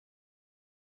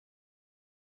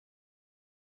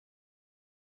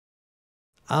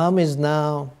Arm is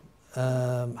now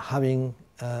having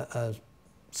a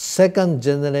second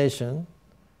generation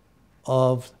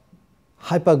of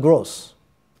hyper-growth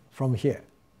from here.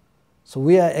 So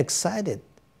we are excited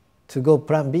to go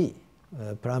Plan B.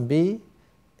 Plan B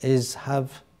is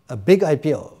have a big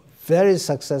IPO, very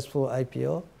successful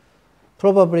IPO,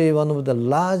 probably one of the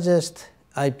largest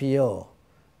IPO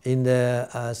in the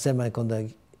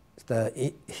semiconductor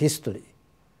history.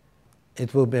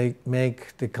 It will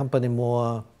make the company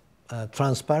more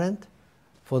transparent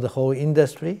for the whole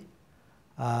industry,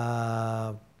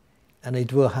 and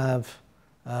it will have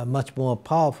a much more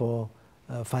powerful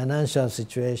financial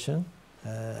situation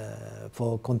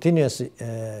for continuous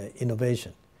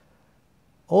innovation.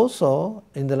 Also,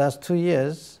 in the last 2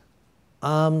 years,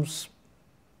 Arm's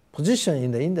position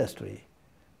in the industry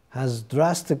has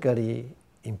drastically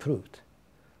improved.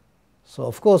 So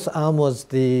of course, Arm was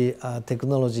the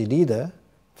technology leader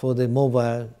for the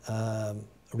mobile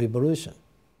revolution.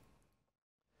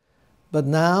 But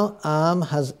now Arm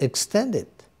has extended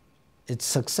its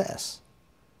success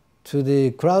to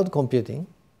the cloud computing,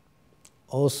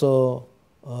 also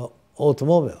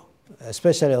automobile,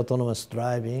 especially autonomous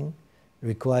driving,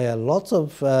 require lots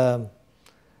of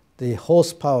the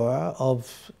horsepower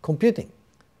of computing.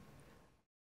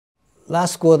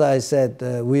 Last quarter I said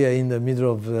we are in the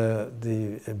middle of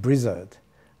the blizzard.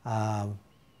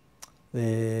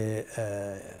 The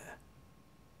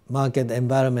market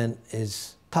environment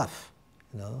is tough.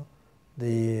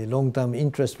 The long-term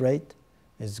interest rate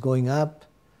is going up.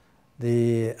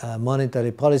 The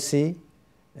monetary policy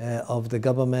of the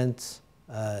government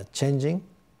changing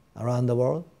around the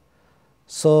world.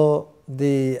 So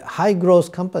the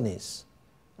high-growth companies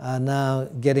are now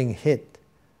getting hit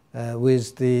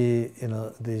with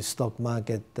the stock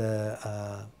market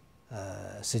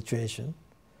situation.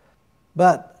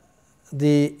 But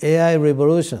the AI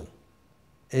revolution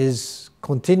is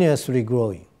continuously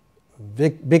growing,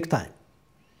 big time.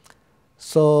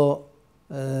 So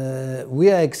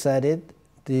we are excited.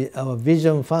 Our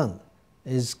Vision Fund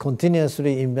is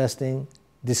continuously investing,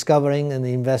 discovering and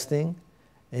investing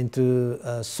into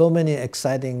so many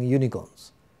exciting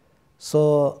unicorns.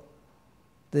 So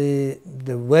the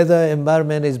weather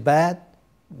environment is bad.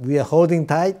 We are holding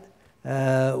tight.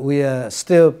 We are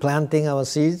still planting our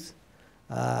seeds.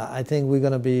 I think we're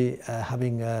going to be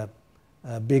having a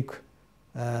big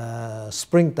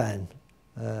springtime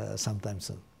sometime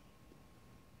soon.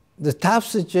 The tough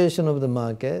situation of the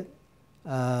market,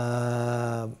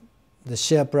 the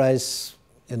share price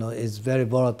is very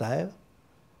volatile.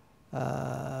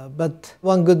 But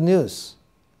one good news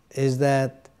is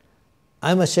that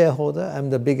I'm a shareholder.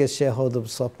 I'm the biggest shareholder of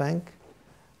SoftBank.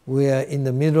 We are in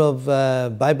the middle of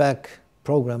a buyback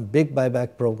program, big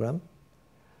buyback program.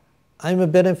 I'm a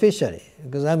beneficiary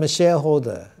because I'm a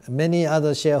shareholder. Many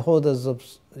other shareholders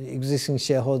existing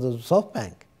shareholders of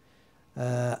SoftBank,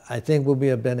 I think will be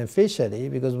a beneficiary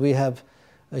because we have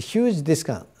a huge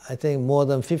discount. I think more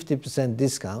than 50%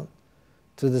 discount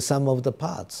to the sum of the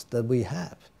parts that we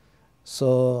have.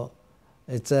 So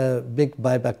it's a big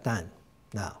buyback time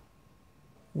now.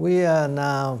 We are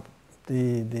now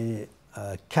the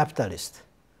capitalist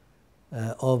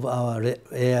of our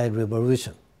AI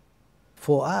revolution.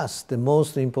 For us, the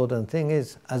most important thing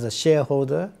is, as a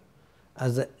shareholder,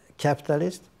 as a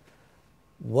capitalist,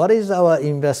 what is our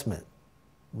investment?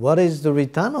 What is the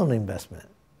return on investment?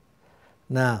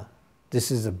 Now,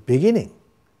 this is the beginning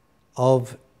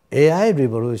of AI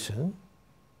revolution.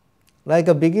 Like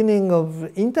a beginning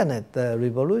of internet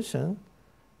revolution,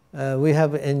 we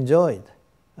have enjoyed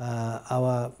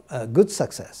our good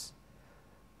success.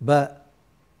 But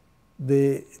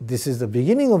this is the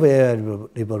beginning of AI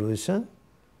revolution.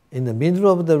 In the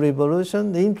middle of the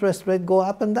revolution, the interest rate go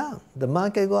up and down. The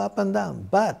market go up and down.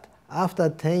 But after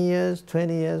 10 years,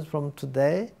 20 years from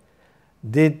today,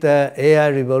 did the AI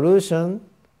revolution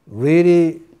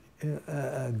really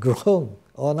grow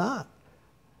or not?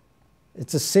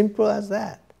 It's as simple as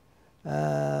that.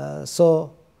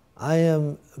 So I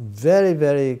am very,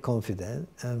 very confident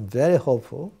and very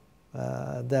hopeful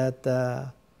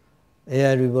that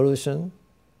AI revolution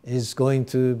is going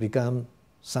to become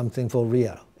something for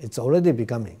real. It's already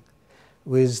becoming.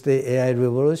 With the AI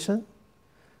revolution,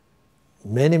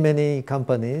 many, many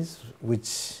companies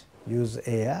which use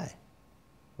AI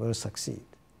will succeed.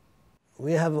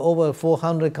 We have over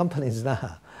 400 companies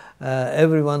now.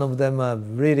 Every one of them are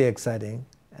really exciting,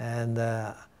 and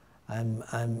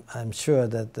I'm sure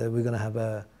that we're going to have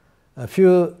a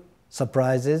few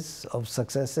surprises of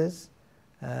successes.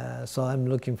 So I'm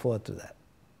looking forward to that.